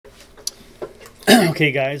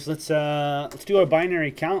Okay, guys, let's do our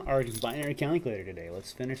binary calculator today.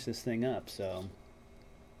 Let's finish this thing up. So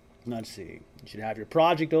let's see. You should have your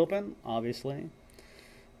project open, obviously.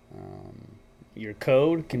 Your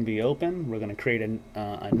code can be open. We're going to create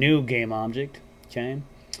a new game object. Okay.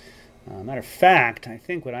 Matter of fact, I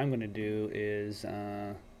think what I'm going to do is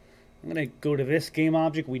I'm going to go to this game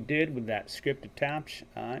object we did with that script attached.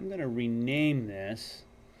 I'm going to rename this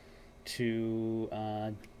to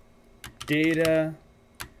data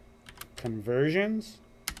conversions.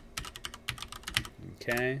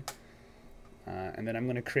 Okay. And then I'm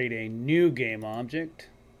going to create a new game object.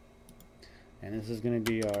 And this is going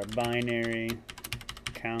to be our binary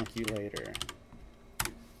calculator.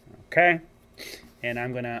 Okay. And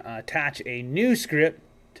I'm going to attach a new script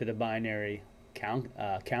to the binary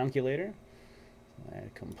calculator. Add a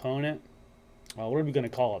component. What are we going to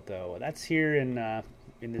call it, though? That's here in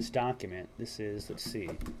this document. This is, let's see.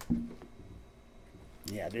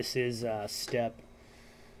 Yeah, this is step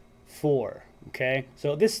 4. Okay,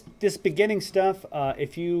 so this beginning stuff,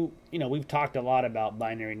 if we've talked a lot about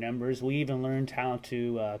binary numbers. We even learned how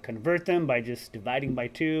to convert them by just dividing by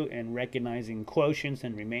 2 and recognizing quotients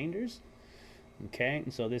and remainders. Okay,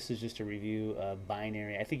 and so this is just a review of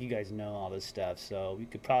binary. I think you guys know all this stuff, so we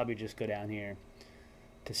could probably just go down here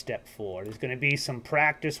to step 4. There's going to be some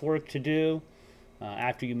practice work to do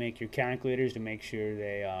after you make your calculators to make sure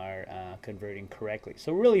they are converting correctly.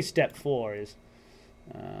 So really step 4 is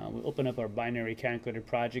we'll open up our binary calculator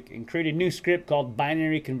project and create a new script called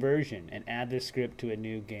binary conversion and add this script to a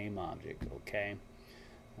new game object. Okay.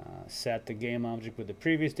 Set the game object with the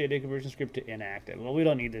previous data conversion script to inactive. Well, we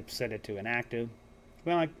don't need to set it to inactive.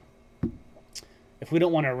 Well, if we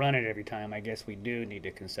don't want to run it every time, I guess we do need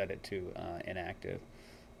to set it to inactive.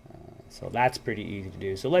 So that's pretty easy to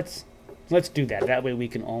do. So let's do that. That way we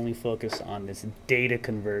can only focus on this data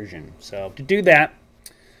conversion. So to do that,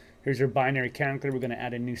 here's our binary calculator. We're going to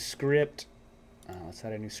add a new script. Let's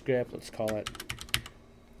add a new script. Let's call it,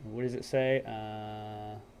 what does it say?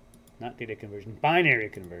 Not data conversion, binary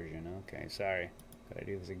conversion. Okay, sorry. Gotta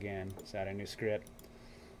do this again. Let's add a new script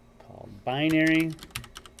called binary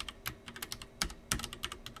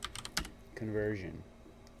conversion.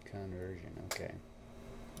 Okay.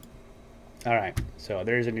 All right, so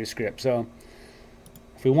there's a new script. So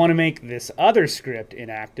if we want to make this other script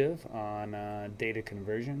inactive on data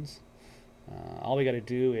conversions, all we got to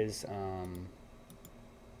do is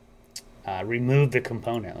remove the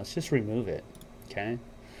component. Let's just remove it. Okay.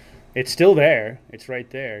 It's still there. It's right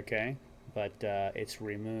there, okay? But it's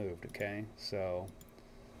removed, okay? So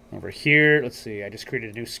over here, let's see. I just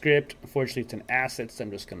created a new script. Unfortunately, it's an asset, so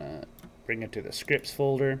I'm just going to bring it to the scripts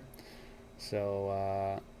folder.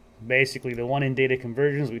 So basically, the one in data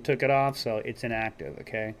conversions, we took it off, so it's inactive,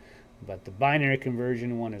 okay? But the binary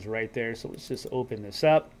conversion one is right there. So let's just open this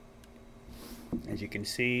up. As you can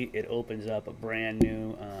see, it opens up a brand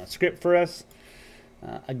new script for us.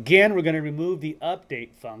 Again, we're going to remove the update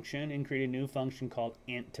function and create a new function called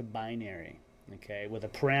int to binary, okay, with a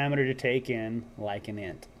parameter to take in like an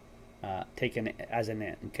int, taken as an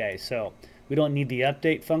int. Okay, so we don't need the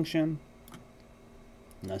update function.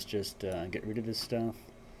 Let's just get rid of this stuff.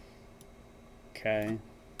 Okay.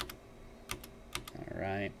 All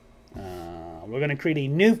right. We're going to create a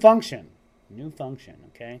new function.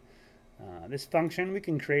 Okay. This function, we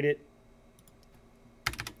can create it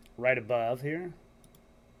right above here.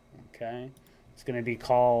 Okay, it's going to be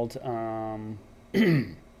called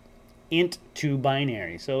int to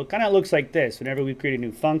binary. So it kind of looks like this. Whenever we create a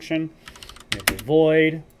new function, we have a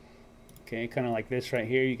void. Okay, kind of like this right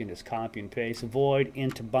here. You can just copy and paste void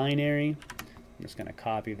int to binary. I'm just going to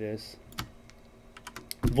copy this.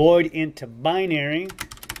 Void int to binary.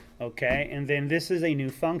 Okay, and then this is a new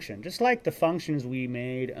function, just like the functions we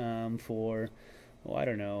made for, well, I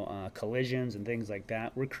don't know, collisions and things like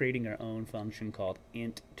that. We're creating our own function called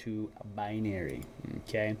int to binary.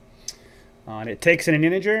 Okay, and it takes in an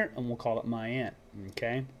integer, and we'll call it myint.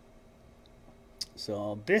 Okay,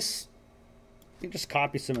 so this, you can just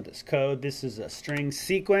copy some of this code. This is a string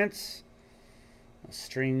sequence.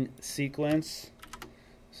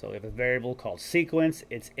 So we have a variable called sequence.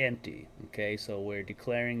 It's empty. Okay, so we're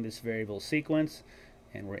declaring this variable sequence,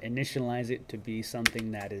 and we're initialize it to be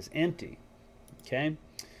something that is empty. Okay,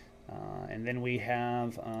 and then we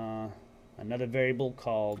have another variable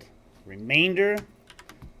called remainder,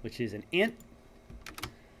 which is an int.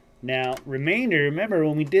 Now, remainder, remember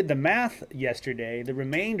when we did the math yesterday, the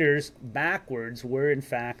remainders backwards were in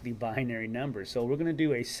fact the binary numbers. So we're going to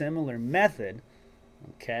do a similar method,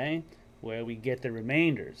 okay, where we get the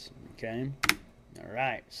remainders, okay? All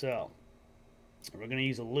right, so we're going to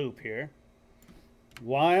use a loop here.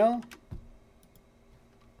 While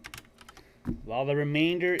while the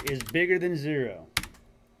remainder is bigger than 0.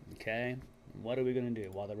 Okay, what are we going to do?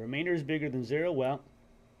 While the remainder is bigger than 0, well,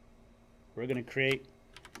 we're going to create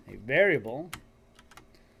a variable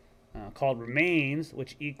called remains,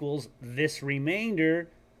 which equals this remainder.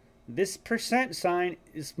 This percent sign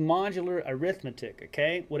is modular arithmetic.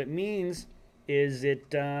 Okay, what it means is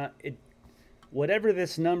whatever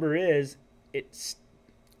this number is, it's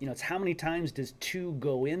how many times does 2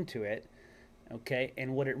 go into it. Okay,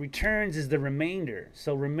 and what it returns is the remainder.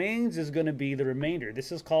 So remains is going to be the remainder.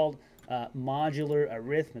 This is called modular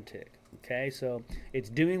arithmetic. Okay, so it's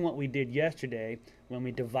doing what we did yesterday when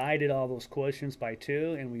we divided all those quotients by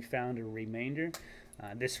 2 and we found a remainder.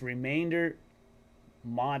 This remainder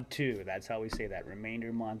mod 2, that's how we say that,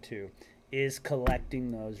 remainder mod 2, is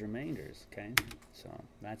collecting those remainders. Okay, so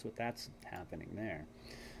that's happening there.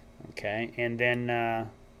 Okay, and then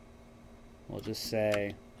we'll just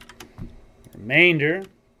say remainder.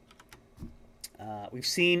 We've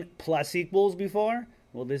seen plus equals before.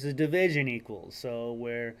 Well, this is division equals. So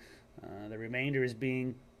where the remainder is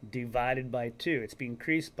being divided by 2, it's being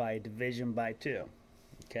increased by division by 2.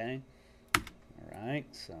 Okay. All right.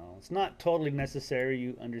 So it's not totally necessary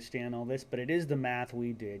you understand all this, but it is the math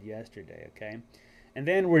we did yesterday. Okay. And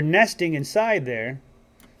then we're nesting inside there.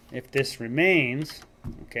 If this remains,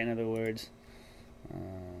 okay, in other words,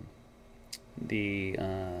 the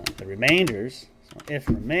remainders. So if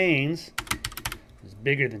remains is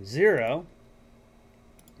bigger than 0,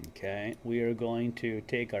 okay, we are going to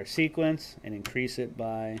take our sequence and increase it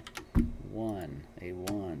by 1, a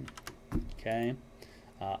 1. Okay.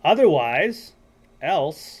 Otherwise,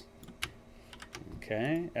 else,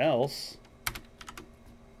 okay,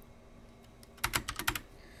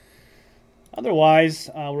 otherwise,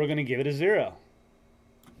 we're going to give it a 0.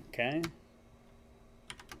 Okay.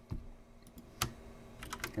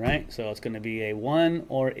 Right, so it's going to be a 1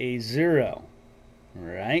 or a 0.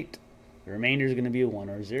 Right, the remainder is going to be a 1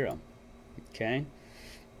 or a 0. Okay.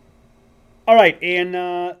 All right, and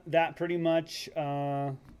that pretty much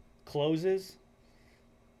closes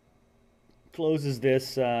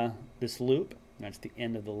this this loop. That's the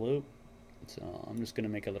end of the loop. So I'm just going to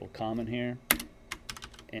make a little comment here.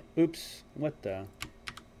 And, oops, what the?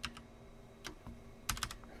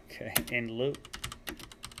 Okay, end loop.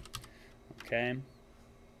 Okay.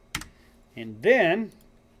 And then,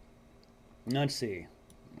 let's see.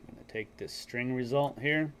 I'm going to take this string result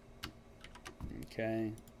here.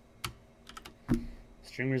 Okay.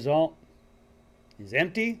 String result is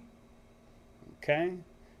empty. Okay.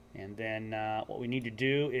 And then what we need to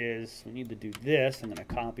do is we need to do this. I'm going to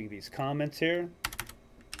copy these comments here.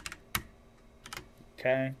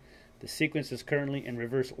 Okay. The sequence is currently in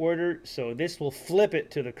reverse order, so this will flip it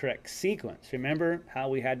to the correct sequence. Remember how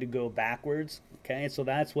we had to go backwards? Okay, so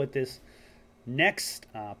that's what this next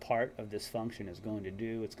part of this function is going to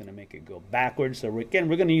do. It's going to make it go backwards. So again,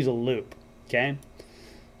 we're going to use a loop. Okay,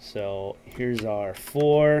 so here's our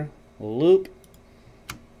for loop.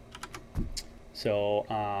 So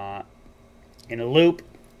in a loop,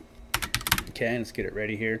 okay, let's get it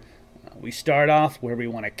ready here. We start off where we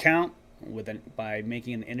want to count by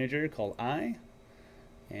making an integer called I,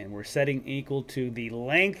 and we're setting equal to the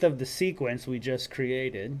length of the sequence we just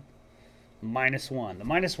created, -1. The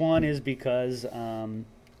 -1 is because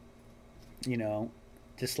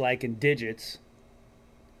just like in digits,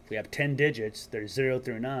 if we have 10 digits, there's 0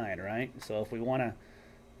 through 9, right? So if we want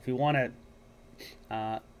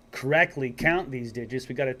to correctly count these digits,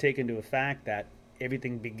 we got to take into effect that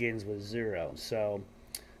everything begins with 0. So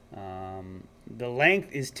the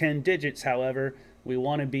length is 10 digits. However, we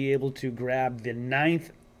want to be able to grab the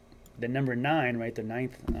number 9, right? The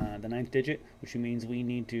ninth digit, which means we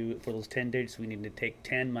need to, for those 10 digits, we need to take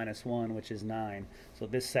 10 minus 1, which is 9. So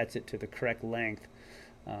this sets it to the correct length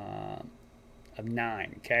of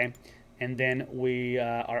 9. Okay, and then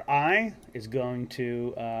our I is going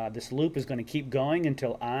to this loop is going to keep going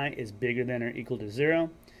until I is bigger than or equal to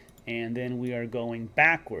 0, and then we are going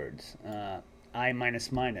backwards. I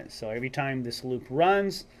minus minus. So every time this loop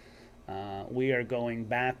runs, we are going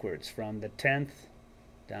backwards from the 10th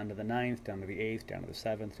down to the 9th, down to the 8th, down to the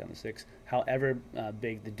 7th, down to the 6th. However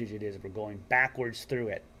big the digit is, we're going backwards through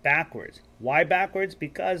it. Backwards. Why backwards?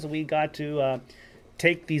 Because we got to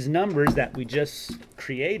take these numbers that we just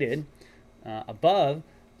created above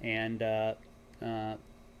and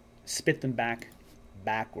spit them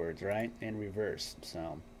backwards, right? In reverse.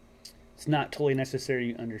 So it's not totally necessary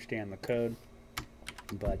you understand the code,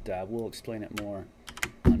 but we'll explain it more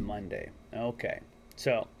on Monday. Okay,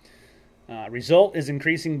 so result is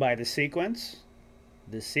increasing by the sequence.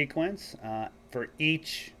 The sequence for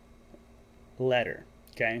each letter,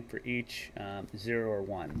 okay, for each 0 or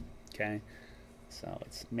 1, okay. So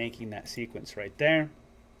it's making that sequence right there.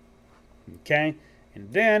 Okay,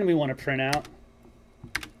 and then we want to print out.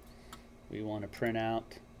 We want to print out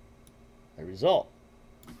the result.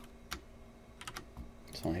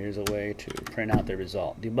 So here's a way to print out the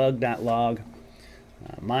result. Debug.log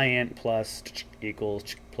myint plus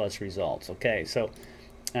equals plus results. Okay, so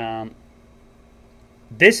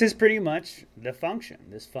this is pretty much the function.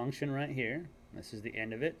 This function right here. This is the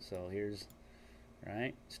end of it. So here's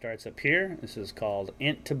right. Starts up here. This is called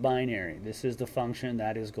int to binary. This is the function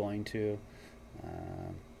that is going to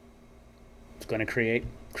it's going to create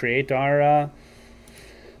our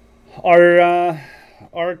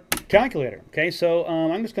calculator. Okay, so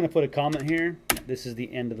I'm just going to put a comment here. This is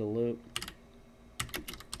the end of the loop.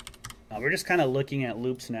 We're just kind of looking at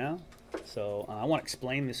loops now. So I want to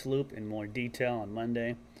explain this loop in more detail on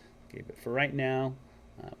Monday. Okay, but for right now,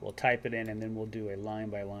 we'll type it in and then we'll do a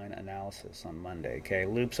line-by-line analysis on Monday. Okay,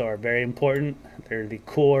 loops are very important. They're the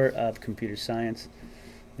core of computer science.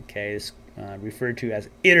 Okay, it's referred to as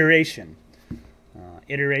iteration.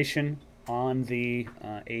 Iteration on the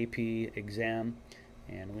AP exam,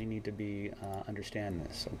 and we need to be understand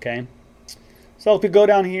this. Okay. So if we go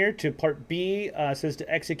down here to part B, it says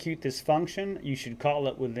to execute this function, you should call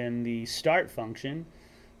it within the start function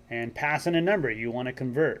and pass in a number you want to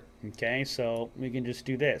convert. Okay, so we can just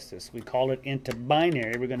do this. We call it into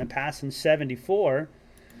binary. We're going to pass in 74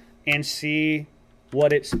 and see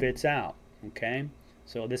what it spits out. Okay,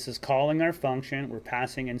 so this is calling our function. We're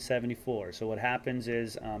passing in 74. So what happens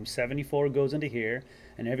is 74 goes into here,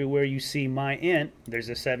 and everywhere you see my int, there's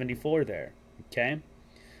a 74 there. Okay.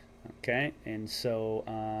 Okay, and so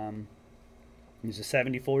there's a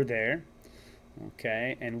 74 there.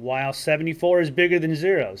 Okay, and while 74 is bigger than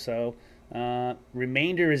 0, so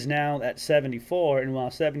remainder is now at 74, and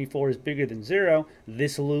while 74 is bigger than 0,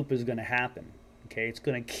 this loop is going to happen. Okay, it's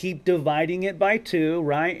going to keep dividing it by 2,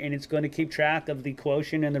 right? And it's going to keep track of the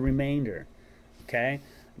quotient and the remainder. Okay,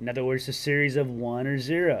 in other words, a series of 1 or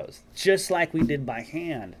 0s, just like we did by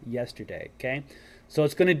hand yesterday. Okay, so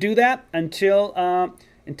it's going to do that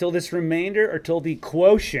until this remainder, or till the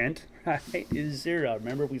quotient, right, is 0.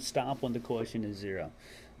 Remember, we stop when the quotient is 0.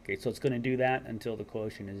 Okay, so it's going to do that until the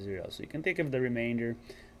quotient is 0. So you can think of the remainder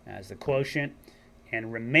as the quotient,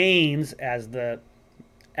 and remains as the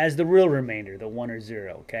real remainder, the 1 or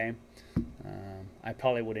 0. Okay, I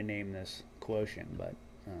probably would have named this quotient, but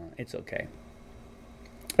it's okay.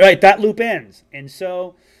 All right, that loop ends, and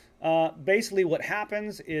so basically what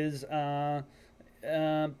happens is, you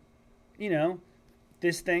know,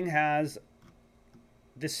 this thing has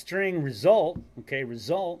this string result. Okay,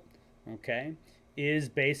 result. Okay, is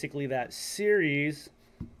basically that series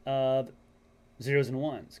of 0s and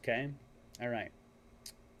 1s. Okay, all right.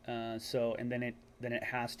 So and then it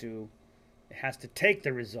has to take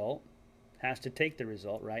the result,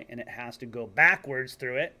 right, and it has to go backwards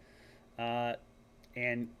through it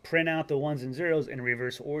and print out the 1s and 0s in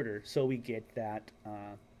reverse order, so we get that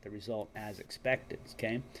the result as expected.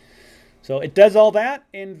 Okay. So it does all that,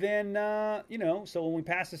 and then, you know, so when we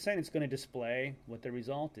pass this in, it's going to display what the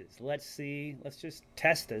result is. Let's see. Let's just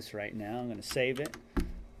test this right now. I'm going to save it.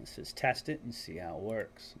 Let's just test it and see how it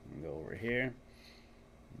works. I'm going to go over here.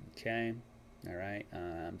 Okay. All right.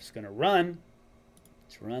 I'm just going to run.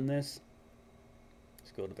 Let's run this.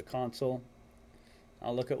 Let's go to the console.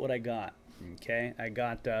 I'll look at what I got. Okay. I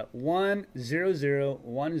got 1 0 0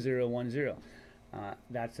 1 0 1 0.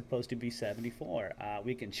 That's supposed to be 74.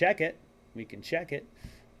 We can check it. You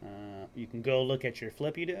can go look at your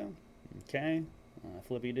flippy-do. Okay,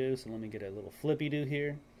 flippy-do. So let me get a little flippy-do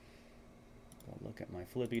here. Go look at my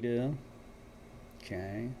flippy-do.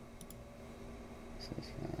 Okay. So,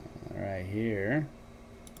 right here.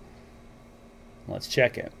 Let's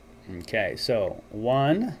check it. Okay, so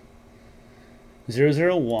 1 0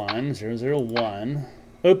 0 1 0 0 1.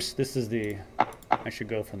 Oops, this is the. I should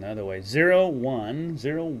go from the other way. 0 1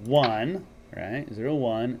 0 1. Right, 0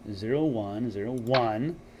 1 0 1 0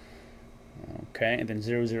 1. Okay, and then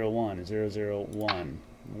 0 0 1 0 0 1.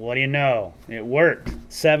 What do you know? It worked.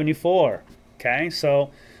 74. Okay,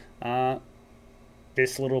 so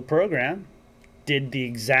this little program did the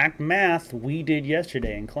exact math we did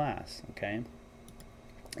yesterday in class. Okay,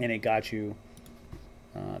 and it got you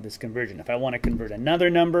this conversion. If I want to convert another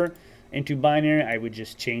number into binary, I would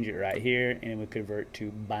just change it right here, and it would convert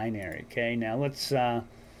to binary. Okay, now let's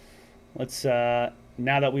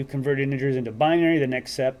now that we've converted integers into binary, the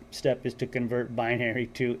next step is to convert binary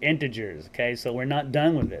to integers. Okay, so we're not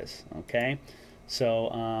done with this. Okay,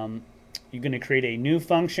 so you're going to create a new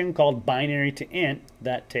function called binary to int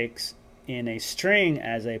that takes in a string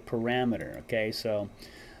as a parameter. Okay, so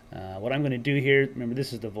what I'm going to do here, remember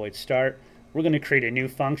this is the void start. we're going to create a new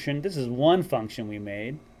function. This is one function we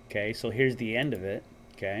made. Okay, so here's the end of it.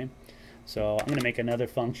 Okay, so I'm going to make another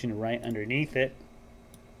function right underneath it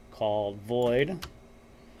called void.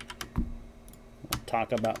 We'll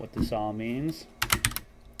talk about what this all means.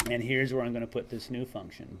 And here's where I'm going to put this new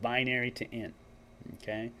function, binary to int.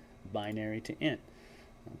 Okay, binary to int.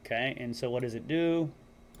 Okay, and so what does it do?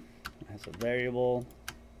 It has a variable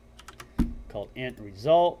called int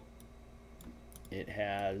result. It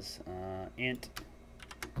has int,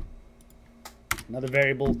 another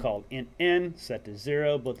variable called int n, set to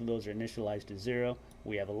 0. Both of those are initialized to 0.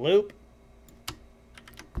 We have a loop.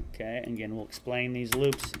 Okay, again, we'll explain these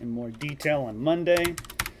loops in more detail on Monday.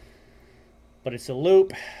 But it's a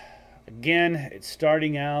loop. Again, it's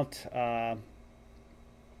starting out at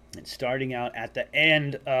the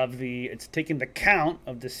end of the, it's taking the count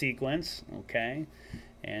of the sequence, okay,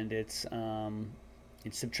 and it's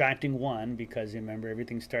subtracting 1 because remember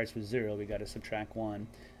everything starts with 0. We got to subtract 1,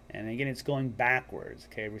 and again it's going backwards.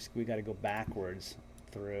 Okay, we got to go backwards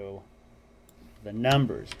through the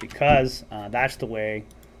numbers because that's the way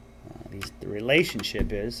the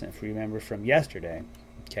relationship is. If we remember from yesterday,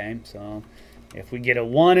 okay, so if we get a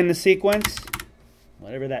 1 in the sequence,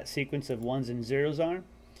 whatever that sequence of 1s and 0s are,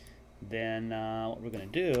 then what we're going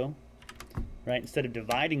to do, right, instead of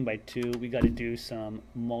dividing by 2, we got to do some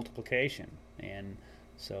multiplication. And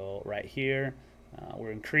so right here,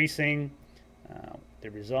 we're increasing. The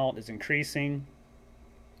result is increasing.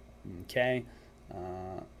 Okay.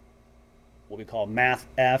 What we call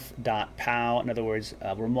mathf.pow. In other words,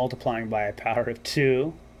 we're multiplying by a power of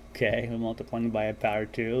 2. Okay, we're multiplying by a power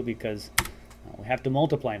of 2 because we have to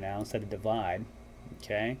multiply now instead of divide.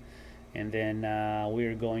 Okay, and then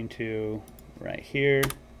we're going to, right here,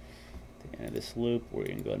 at the end of this loop, we're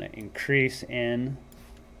going to increase in.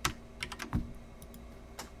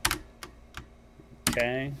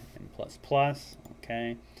 Okay, and plus plus.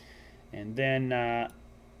 Okay, and then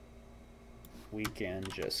we can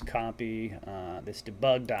just copy this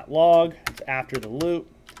debug.log. It's after the loop.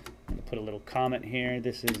 I'm going to put a little comment here.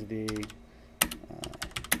 This is the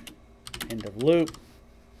end of loop.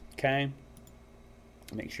 Okay,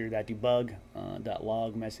 make sure that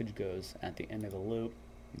debug.log message goes at the end of the loop.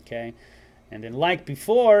 Okay, and then like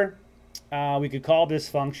before, we could call this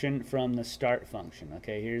function from the start function.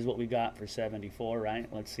 Okay, here's what we got for 74, right?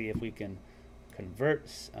 Let's see if we can convert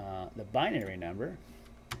the binary number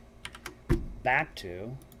back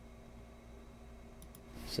to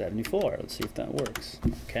 74. Let's see if that works.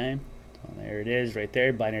 Okay, so there it is right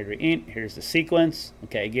there, binary to int. Here's the sequence.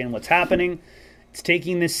 Okay, again, what's happening? It's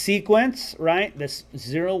taking this sequence, right? This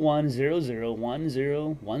 0, 1, 0, 0, 1,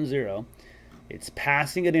 0, 1, 0. It's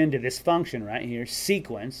passing it into this function right here,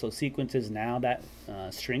 sequence. So sequence is now that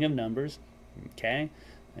string of numbers. Okay,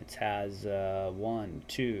 it has 1,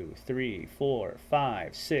 2, 3, 4,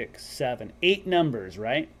 5, 6, 7, 8 numbers,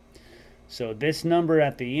 right? So this number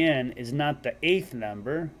at the end is not the 8th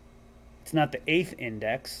number. It's not the 8th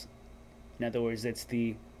index. In other words, it's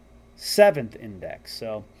the 7th index.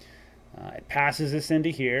 So it passes this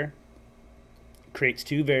into here, creates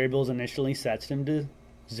two variables, initially sets them to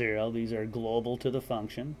 0. These are global to the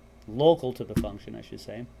function, local to the function, I should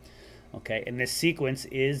say. Okay, and this sequence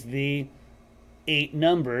is the 8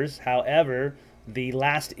 numbers. However, the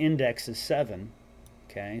last index is 7.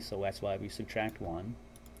 Okay, so that's why we subtract 1.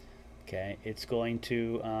 Okay, it's going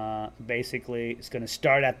to basically, it's going to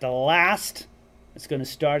start at the last. It's going to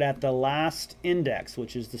start at the last index,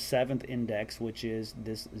 which is the 7th index, which is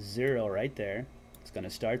this 0 right there. It's going to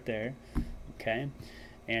start there. Okay,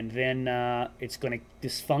 and then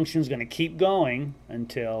this function is going to keep going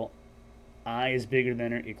until I is bigger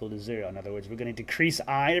than or equal to 0. In other words, we're going to decrease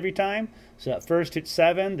I every time. So at first it's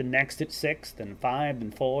 7, the next it's 6, then 5,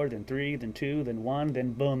 then 4, then 3, then 2, then 1,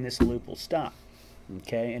 then boom, this loop will stop.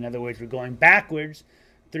 Okay, in other words, we're going backwards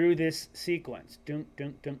through this sequence. Dunk,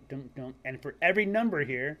 dunk, dunk, dunk, dunk. And for every number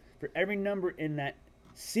here, for every number in that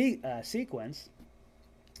sequence,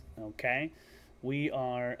 okay, we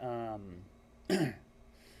are,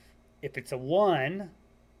 if it's a 1,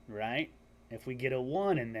 right, if we get a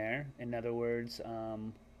 1 in there, in other words,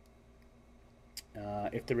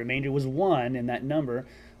 if the remainder was 1 in that number,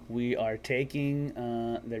 we are taking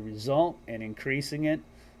the result and increasing it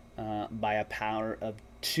by a power of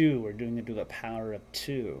 2. We're doing it to the power of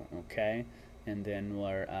 2, okay? And then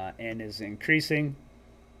we're, n is increasing,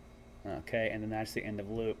 okay? And then that's the end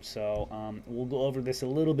of loop. So we'll go over this a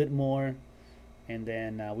little bit more, and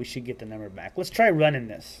then we should get the number back. Let's try running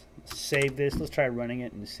this. Save this. Let's try running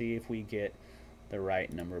it and see if we get the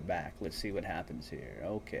right number back. Let's see what happens here.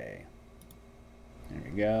 Okay. There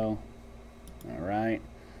we go. All right.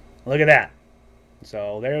 Look at that.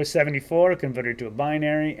 So there's 74 converted to a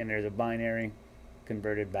binary, and there's a binary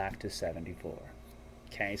converted back to 74.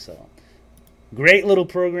 Okay, so great little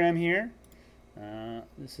program here.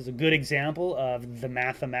 This is a good example of the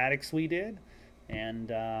mathematics we did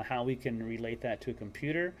and how we can relate that to a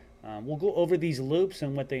computer. We'll go over these loops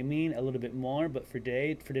and what they mean a little bit more, but for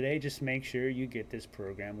today, just make sure you get this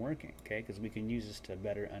program working, okay? Because we can use this to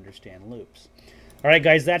better understand loops. All right,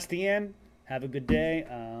 guys, that's the end. Have a good day.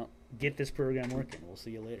 Get this program working. We'll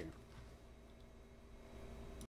see you later.